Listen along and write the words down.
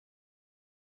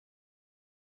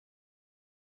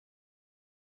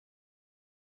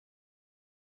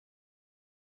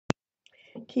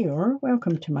Kia ora,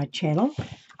 welcome to my channel.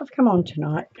 I've come on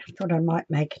tonight, thought I might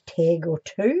make a tag or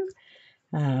two.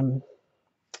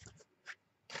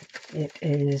 It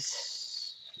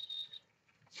is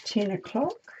 10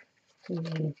 o'clock.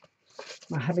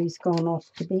 My hubby's gone off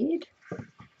to bed.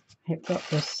 I've got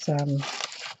this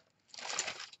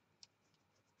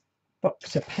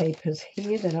box of papers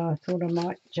here that I thought I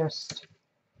might just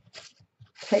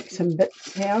take some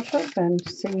bits out of and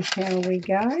see how we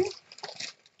go.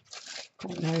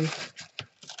 Don't know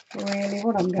really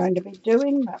what I'm going to be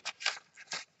doing, but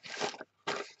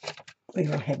we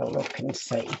will have a look and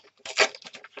see.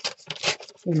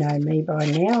 You know me by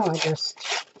now, I just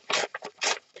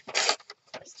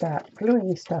start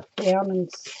gluing stuff down and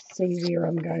see where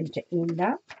I'm going to end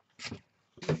up.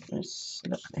 Just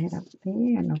slip that up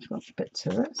there, and I've got bits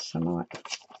of this. I might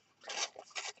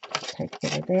take a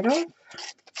bit of that off.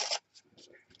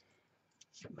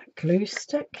 My glue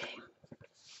stick.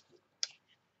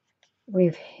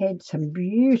 We've had some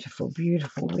beautiful,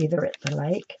 beautiful weather at the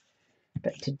lake,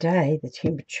 but today the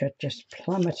temperature just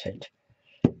plummeted.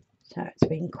 So it's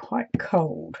been quite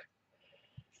cold.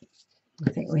 I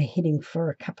think we're heading for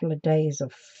a couple of days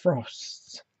of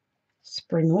frosts.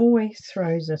 Spring always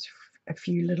throws us a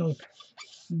few little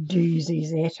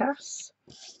doozies at us,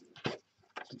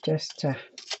 just to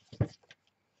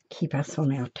keep us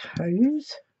on our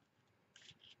toes.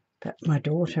 But my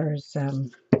daughter has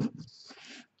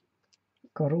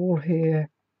got all her,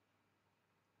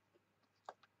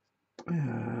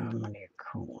 what do you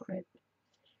call it,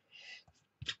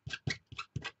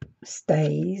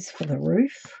 stays for the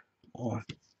roof, or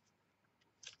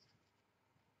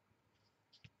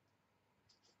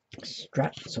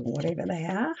struts or whatever they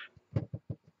are.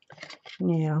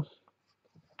 Now,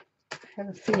 I have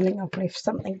a feeling I've left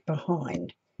something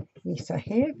behind. Yes, I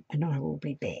have, and I will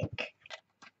be back.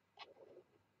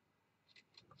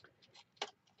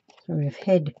 So we've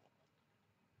had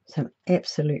some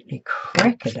absolutely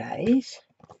cracker days,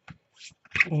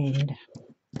 and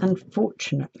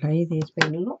unfortunately there's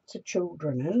been lots of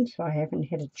children in, so I haven't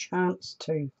had a chance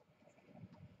to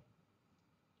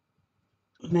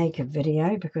make a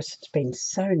video because it's been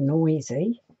so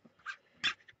noisy.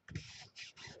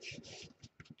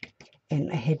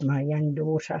 And I had my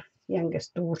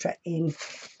youngest daughter and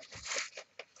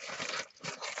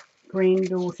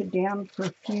granddaughter down for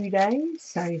a few days,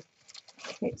 so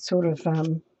it sort of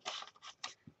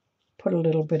put a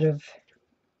little bit of,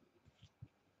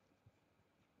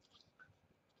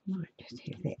 might just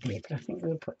have that there, but I think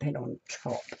we'll put that on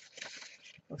top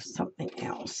of something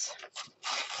else.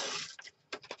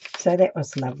 So that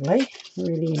was lovely.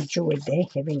 Really enjoyed that,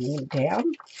 having them down.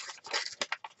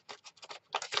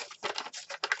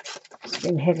 She's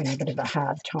been having a bit of a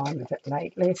hard time of it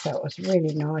lately, so it was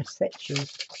really nice that she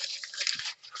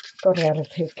got out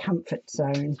of her comfort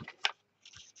zone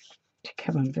to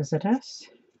come and visit us.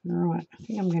 Right, I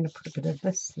think I'm going to put a bit of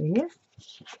this there.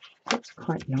 That's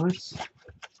quite nice.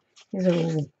 These are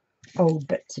all old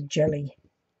bits of jelly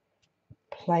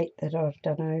plate that I've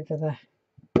done over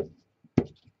the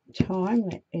time.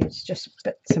 That is just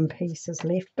bits and pieces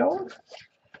left of.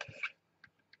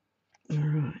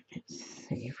 Alright, let's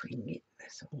see if we can get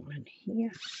this all in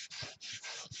here.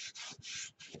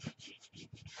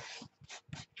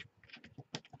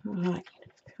 Alright,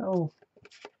 cool.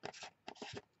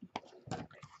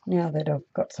 Now that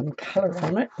I've got some colour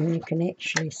on it and you can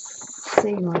actually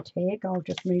see my tag, I'll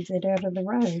just move that out of the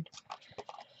road.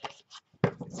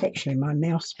 It's actually my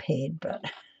mouse pad, but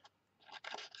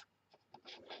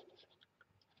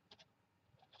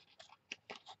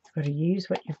you've got to use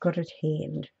what you've got at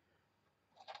hand.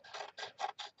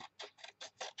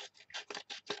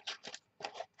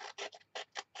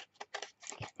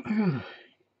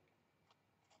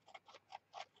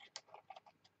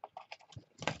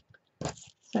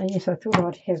 So yes, I thought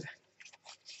I'd have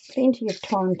plenty of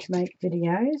time to make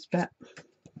videos, but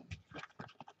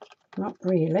not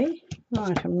really.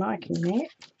 Right, I'm liking that.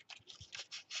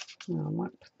 Now I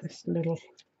might put this little,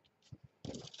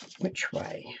 which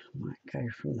way? I might go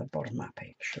from the bottom up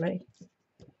actually.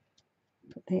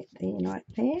 Put that there like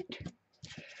that.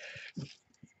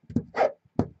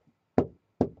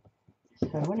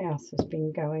 So what else has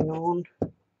been going on?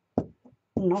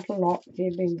 Not a lot.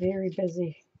 We've been very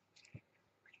busy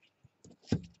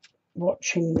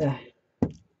watching the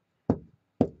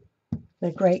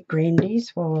great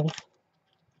grandies while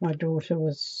my daughter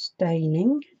was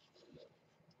staining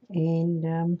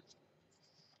and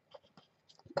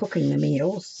cooking the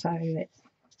meals, so that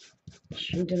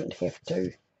she didn't have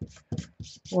to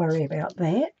worry about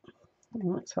that.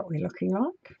 And that's what we're looking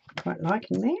like. Quite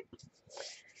liking that.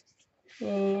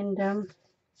 And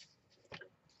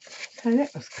So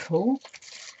that was cool.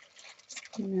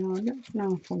 Now I don't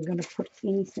know if I'm going to put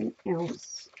anything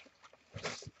else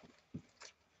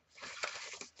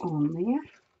on there.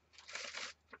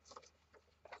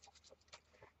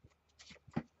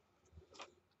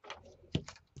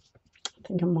 I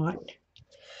think I might.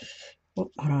 What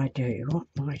might I do? What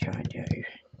might I do?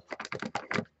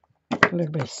 A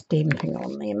little bit of stamping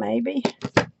on there, maybe.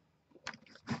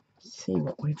 See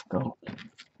what we've got.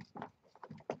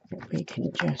 That we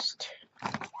can just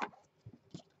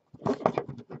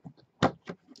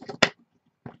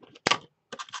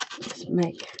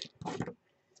make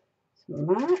some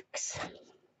marks.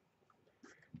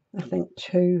 Nothing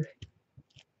too.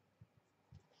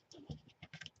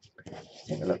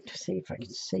 Have a look to see if I can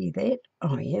see that.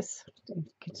 Oh yes, I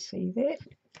can see that.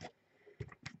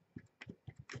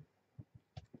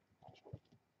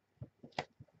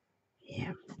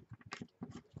 Yeah,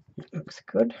 that looks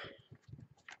good.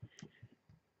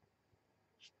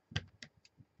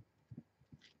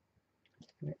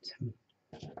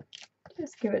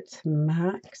 Just give it some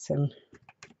marks and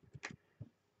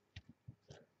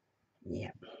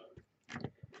yeah,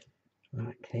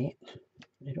 like that.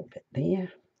 A little bit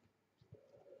there.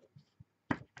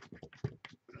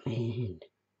 And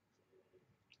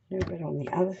a little bit on the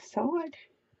other side.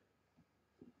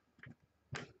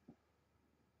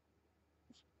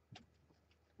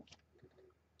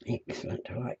 Excellent,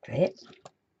 I like that.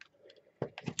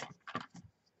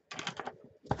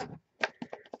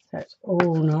 So it's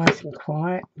all nice and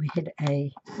quiet. We had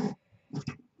a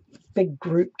big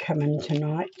group come in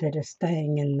tonight that are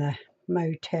staying in the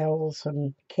motels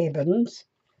and cabins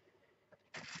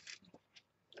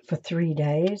for 3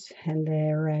 days, and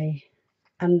they're a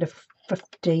under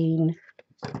 15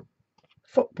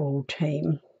 football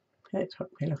team. That's what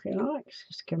we're looking like.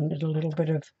 Just giving it a little bit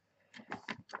of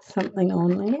something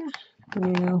on there.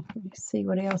 Now, let's see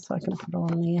what else I can put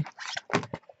on there.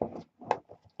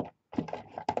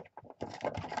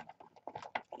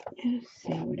 Let's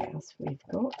see what else we've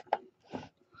got.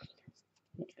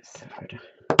 Yes, so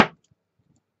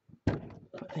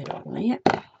put that on there.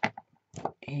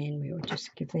 And we'll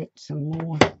just give that some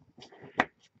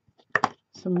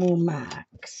more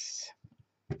marks.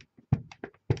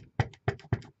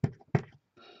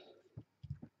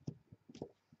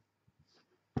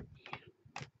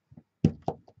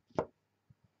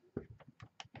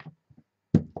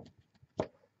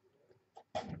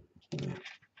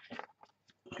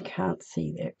 I can't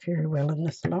see that very well in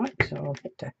this light, so I'll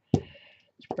have to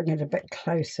bring it a bit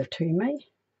closer to me.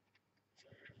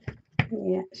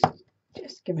 Yeah,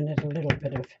 just giving it a little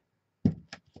bit of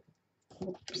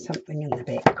something in the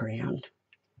background.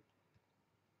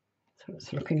 That's what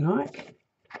it's looking like.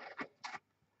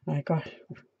 I got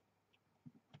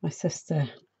my sister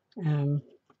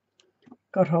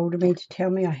got hold of me to tell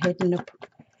me I had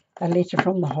a letter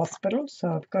from the hospital,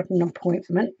 so I've got an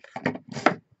appointment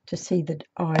to see the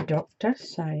eye doctor,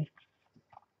 so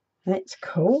that's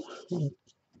cool. I'm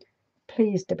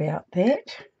pleased about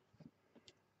that.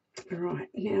 Right,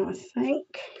 now I think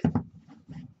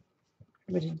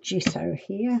a bit of gesso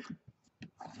here.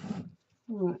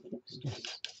 Right, let's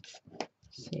just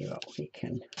see what we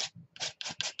can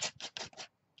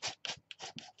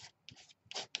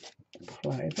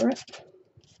pull over it.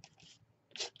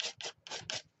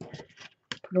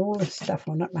 Put all this stuff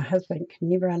on it. My husband can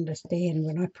never understand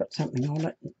when I put something on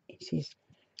it. He says,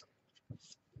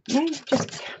 "No, you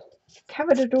just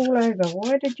covered it all over.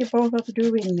 Why did you bother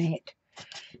doing that?"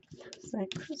 So,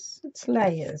 because it's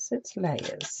layers, it's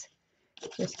layers.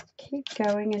 Just keep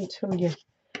going until you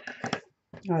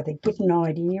either get an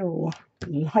idea or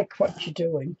like what you're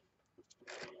doing.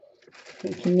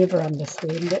 You can never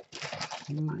understand it.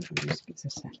 Right, I'll just give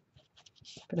this a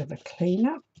bit of a clean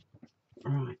up.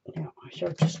 Right, now I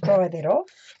shall just dry that off.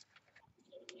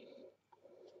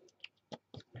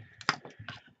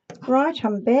 Right,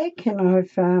 I'm back and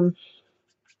I've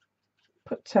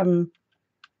put some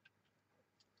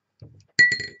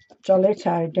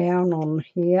gelato down on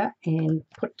here and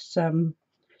put some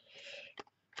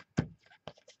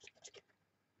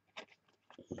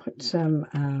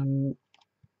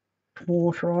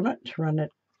water on it to run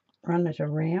it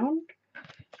around.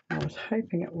 I was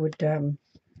hoping it would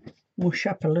mush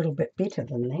up a little bit better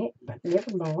than that, but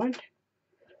never mind.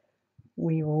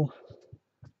 We will.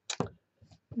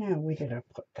 Now, where did I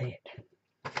put that?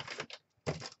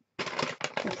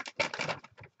 Just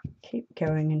keep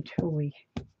going until we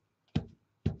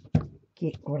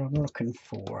get what I'm looking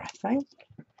for, I think.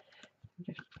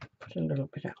 Just put a little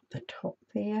bit up the top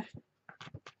there.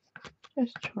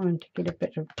 Just trying to get a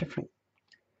bit of different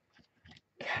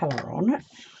colour on it.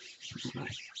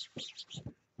 Right.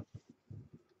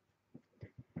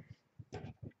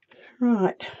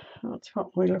 Right, that's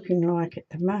what we're looking like at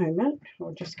the moment.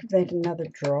 I'll just give that another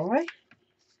dry.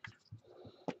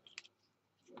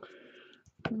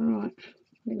 Right,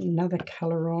 get another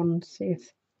colour on, see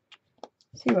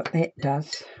what that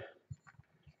does.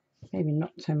 Maybe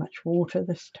not so much water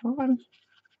this time.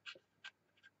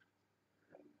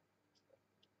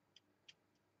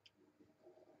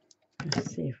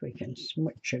 Let's see if we can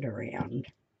switch it around.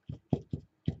 No,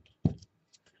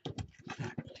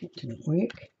 that didn't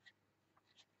work.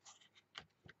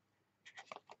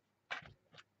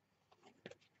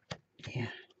 Yeah,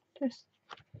 just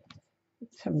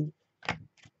get something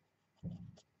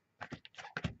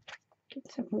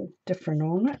different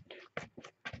on it.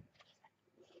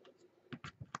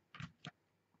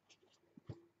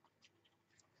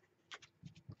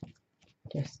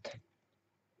 Just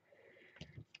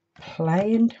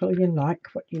play until you like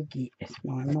what you get is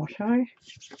my motto.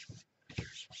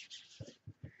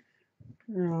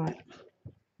 Right,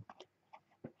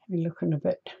 we're looking a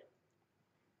bit.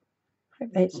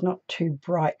 Hope that's not too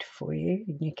bright for you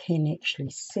and you can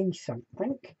actually see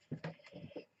something.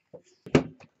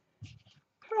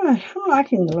 Right, I'm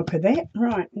liking the look of that.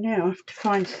 Right, now I have to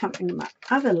find something in my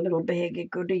other little bag of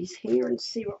goodies here and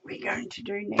see what we're going to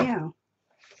do now.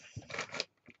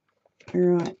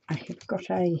 Right, I have got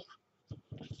a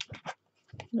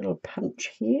little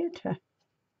punch here to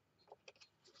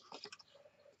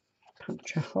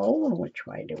punch a hole. Which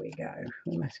way do we go?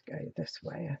 We must go this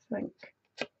way, I think.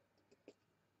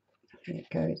 It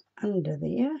goes under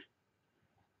there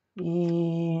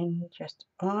and just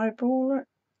eyeball it.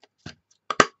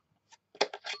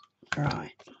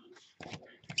 Right,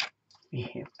 we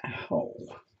have a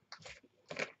hole.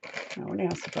 Now what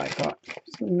else have I got?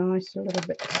 Some nice little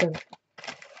bits of,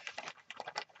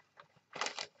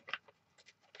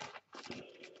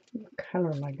 what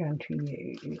colour am I going to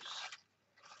use?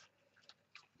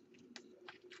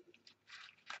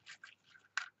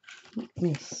 Let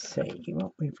me see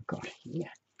what we've got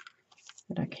here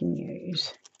that I can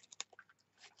use.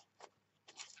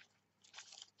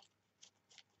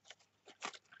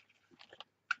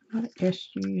 I might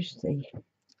just use the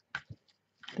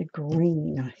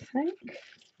green, I think.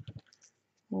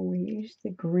 Will we use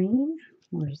the green,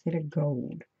 or is that a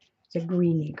gold? It's a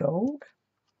greeny gold.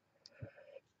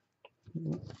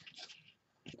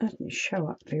 It doesn't show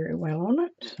up very well on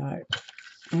it, so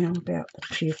how about the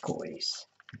turquoise?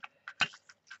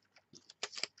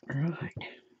 Right,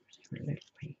 so let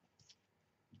me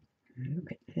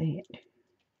look at that.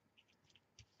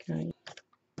 Okay,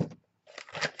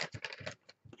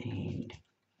 and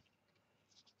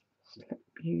slip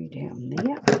you down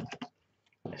there.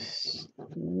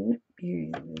 Snip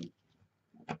you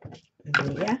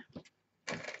there.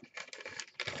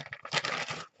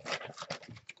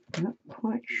 Not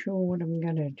quite sure what I'm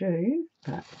going to do,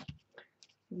 but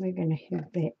we're going to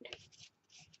have that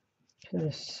to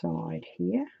the side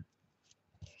here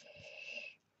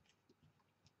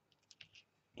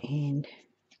and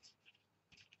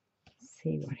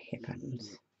see what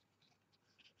happens.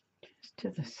 Just to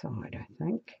the side, I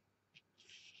think,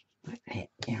 like that.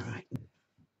 Yeah, right.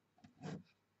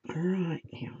 Right,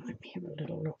 now let me have a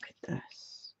little look at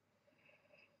this.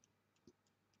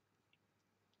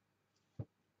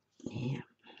 Yeah,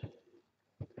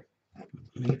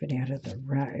 move it out of the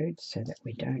road so that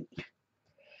we don't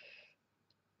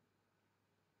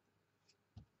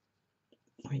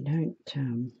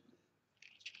turn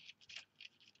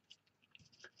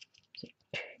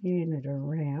it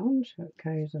around so it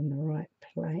goes in the right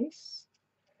place.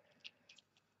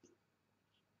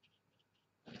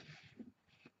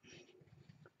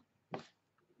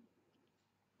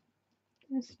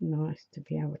 It's nice to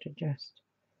be able to just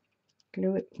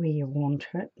glue it where you want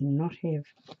it and not have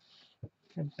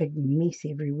a big mess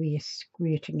everywhere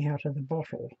squirting out of the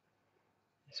bottle.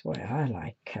 That's why I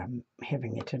like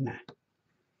having it in a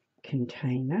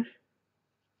container.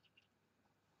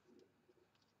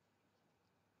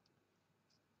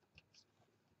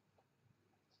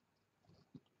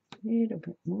 A little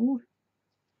bit more.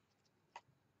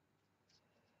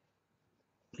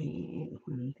 And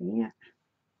one there.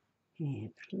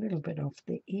 And a little bit off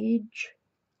the edge.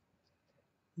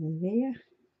 There.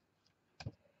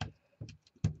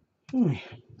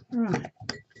 Right.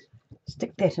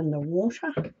 Stick that in the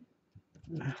water.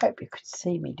 And I hope you could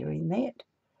see me doing that.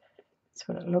 That's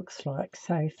what it looks like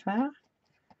so far.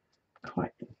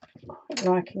 Quite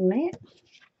liking that.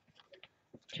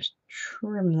 Just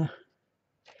trim the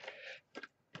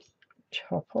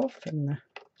top off and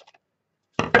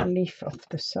the leaf off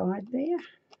the side there.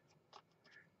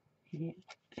 Yeah,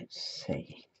 let's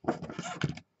see. I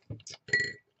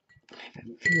have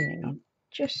a feeling I'm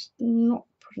just not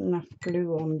put enough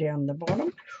glue on down the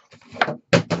bottom.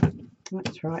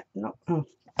 That's right,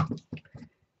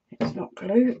 it's not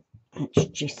glue, it's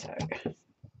gesso.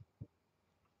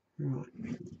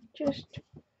 Right, just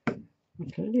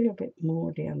put a little bit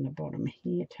more down the bottom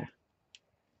here to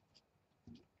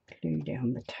glue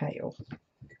down the tail.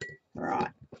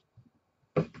 Right,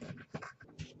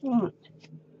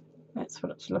 that's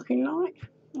what it's looking like.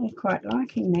 I'm quite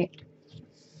liking that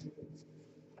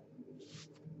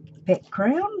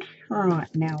background. Right,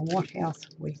 now what else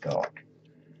have we got?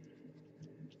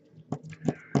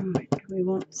 Right, do we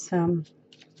want some,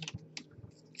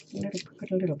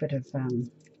 put a little bit of, what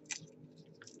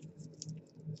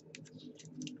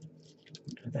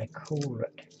do they call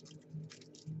it?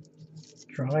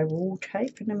 Drywall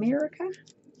tape in America?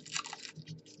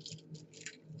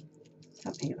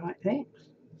 Something like that.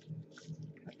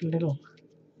 Got a little.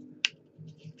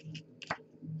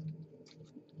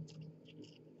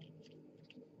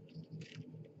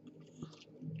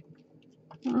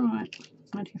 Right,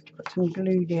 I'd have to put some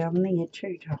glue down there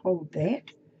too to hold that.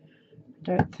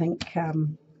 I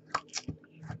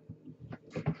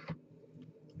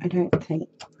don't think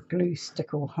glue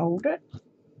stick will hold it.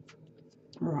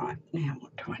 Right, now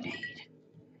what do I need?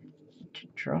 To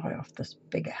dry off this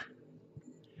bigger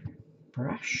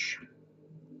brush.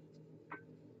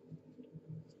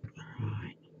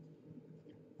 Right,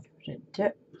 give it a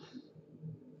dip,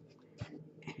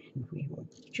 and we will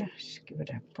just give it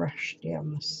a brush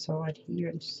down the side here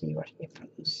and see what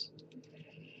happens.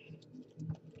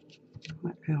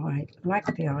 I like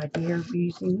the idea of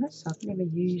using this. I've never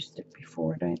used it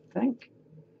before, I don't think.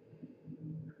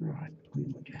 Right, we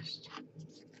will just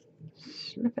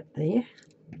slip it there,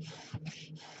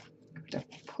 give it a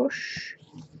push,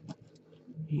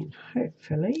 and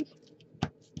hopefully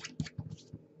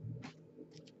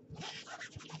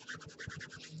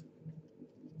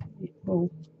it will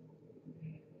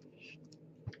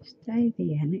stay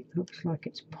there, and it looks like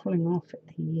it's pulling off at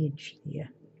the edge there.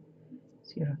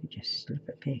 See if I can just slip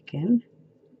it back in.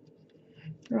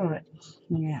 Right,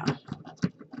 now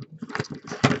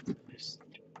just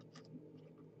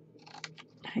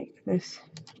take this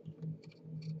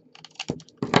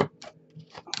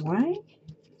away,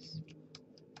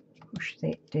 push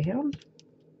that down,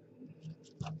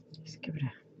 just give it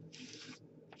a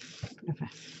bit of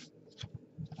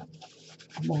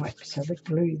a wipe so the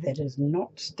glue that is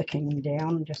not sticking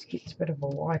down just gets a bit of a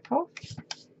wipe off,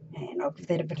 and I'll give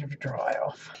that a bit of a dry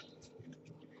off.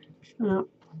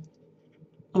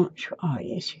 Oh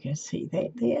yes, you can see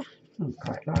that there. I'm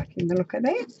quite liking the look of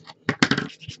that. I'm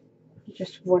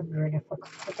just wondering if I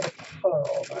could put a fur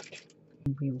on it.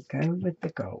 We will go with the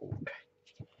gold.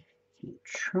 And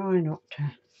try not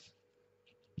to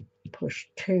push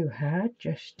too hard,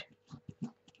 just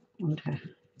want to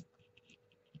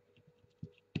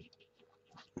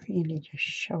really just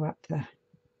show up the,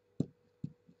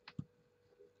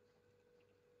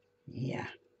 yeah.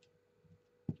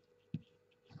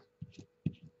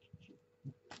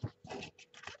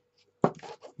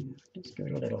 Let's give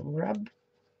it a little rub.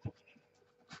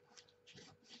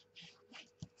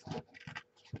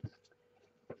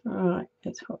 Right,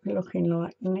 that's what we're looking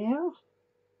like now.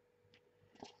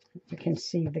 You can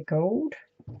see the gold.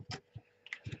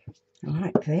 I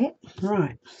like that.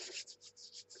 Right.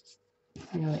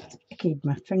 Now let's ickied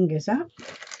my fingers up.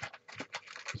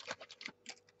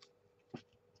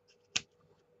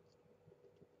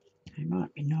 They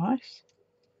might be nice.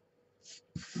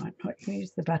 Might not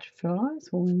use the butterflies,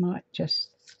 or we might just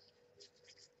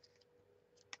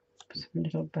put some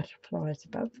little butterflies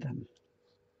above them.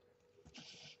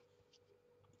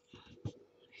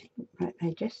 Right,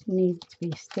 they just need to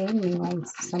be standing on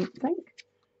something.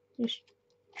 Just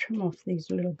trim off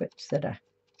these little bits that are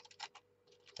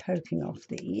poking off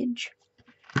the edge.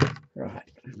 Right,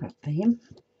 we've got them.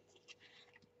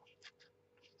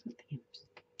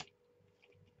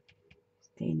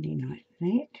 Standing like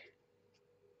that.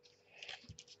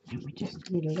 And we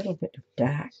just need a little bit of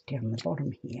dark down the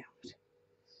bottom here.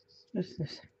 This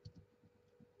is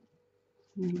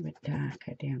a little bit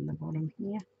darker down the bottom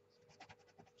here.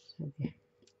 So there.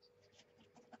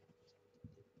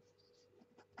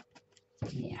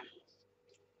 Yeah.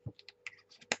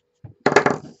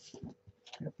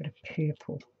 A bit of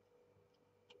purple.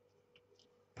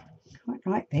 Quite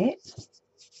like that.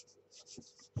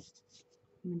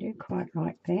 We do quite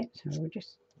like that, so we'll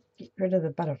just get rid of the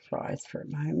butterflies for a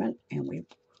moment, and we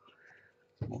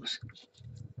will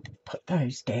put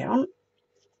those down.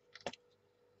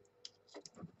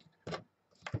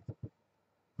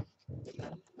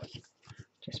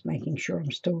 Just making sure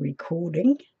I'm still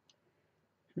recording.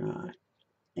 Right,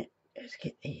 let's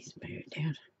get these moved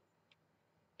down.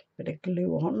 bit of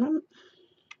glue on them.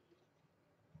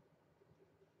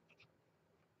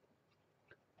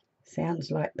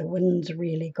 Sounds like the wind's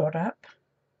really got up.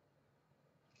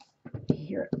 You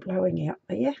hear it blowing out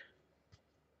there.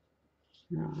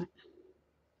 Right.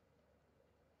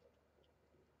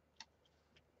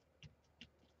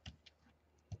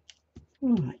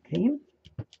 Like them.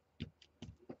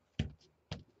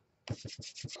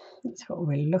 That's what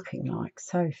we're looking like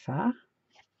so far.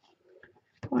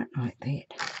 Quite like that.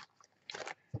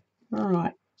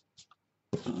 Alright,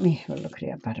 let me have a look at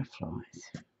our butterflies.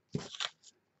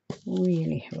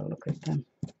 Really have a look at them.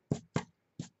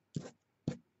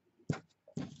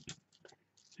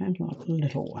 I don't like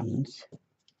little ones.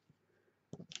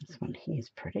 This one here is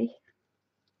pretty.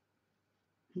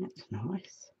 That's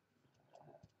nice.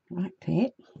 Like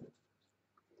that.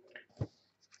 I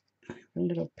have a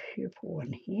little purple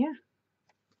one here.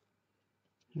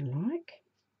 I like.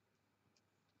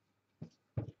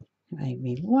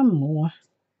 Maybe one more.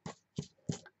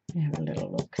 Have a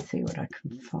little look, see what I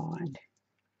can find.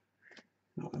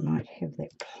 Oh, I might have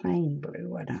that plain blue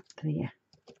one up there.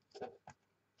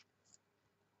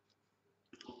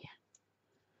 Yeah.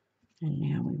 And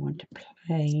now we want a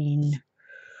plain.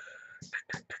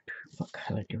 What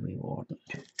colour do we want?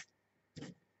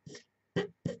 Let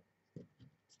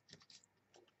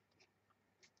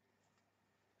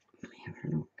me have a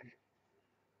look.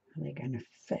 Are they going to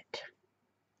fit?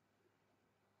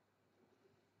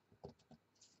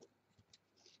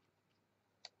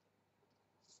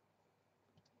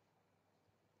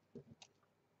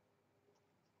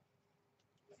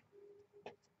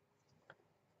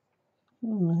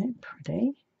 Oh, they're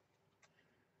pretty.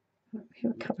 We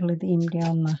have a couple of them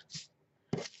down the,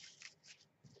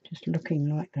 just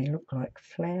looking like they look like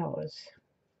flowers.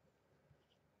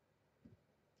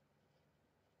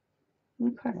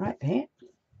 I quite like that,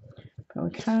 but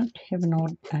we can't have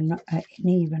an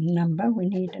even number. We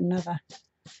need another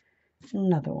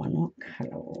one. What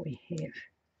colour will we have?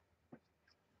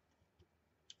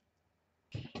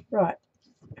 Right,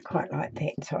 I quite like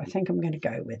that, so I think I'm going to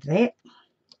go with that.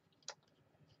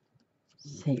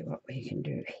 See what we can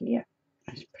do here.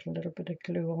 Let's put a little bit of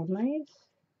glue on these.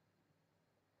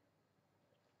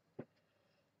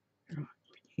 Right,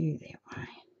 you that way.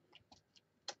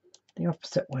 The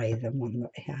opposite way than one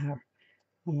that they are.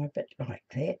 I'm a bit like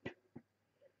that.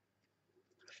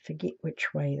 Forget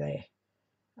which way they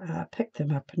are. Pick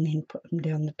them up and then put them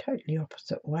down the totally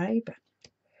opposite way, but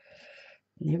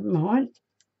never mind.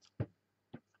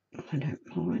 I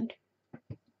don't mind.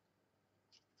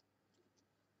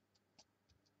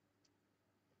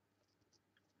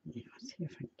 Now, let's see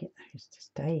if I can get those to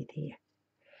stay there.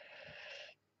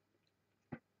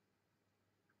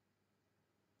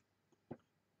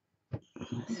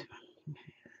 This one,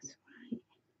 this way.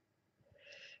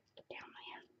 Get down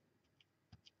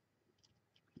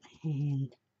there.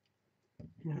 And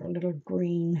our little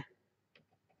green.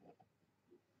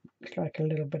 Looks like a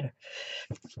little bit of,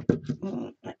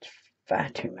 that's far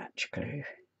too much glue.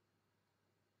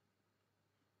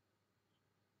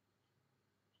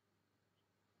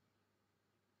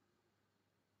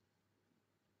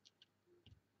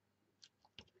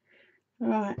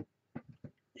 Right,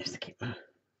 just get my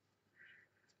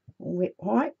wet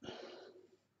wipe.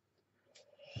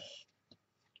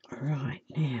 Right,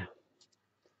 now,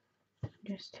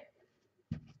 just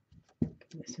give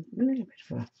this a little bit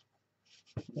of a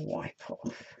wipe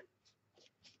off.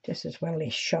 Just as well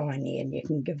as shiny, and you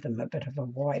can give them a bit of a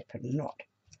wipe and not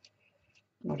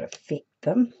affect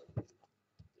them.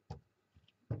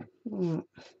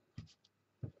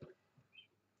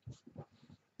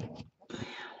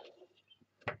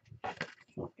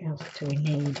 What else do we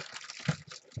need?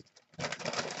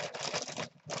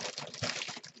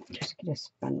 Just get a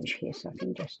sponge here so I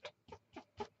can just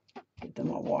give them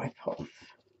a wipe off.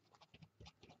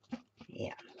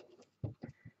 Yeah,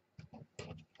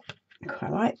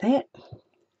 quite like that.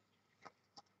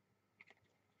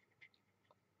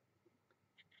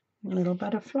 Little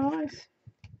butterflies.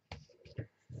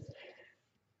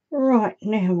 Right,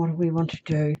 now what do we want to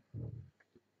do?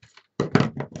 Put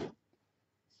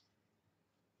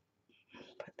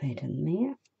that in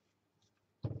there.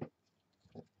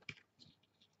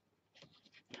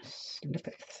 Slip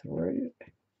it through.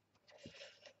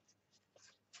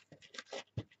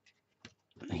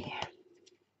 There.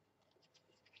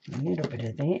 A little bit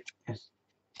of that. Just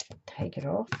take it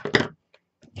off.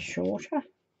 Shorter.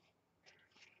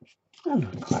 And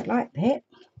I quite like that.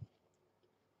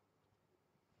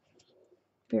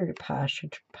 Very partial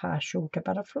to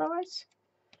butterflies.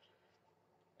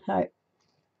 So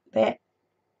that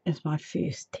is my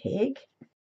first tag.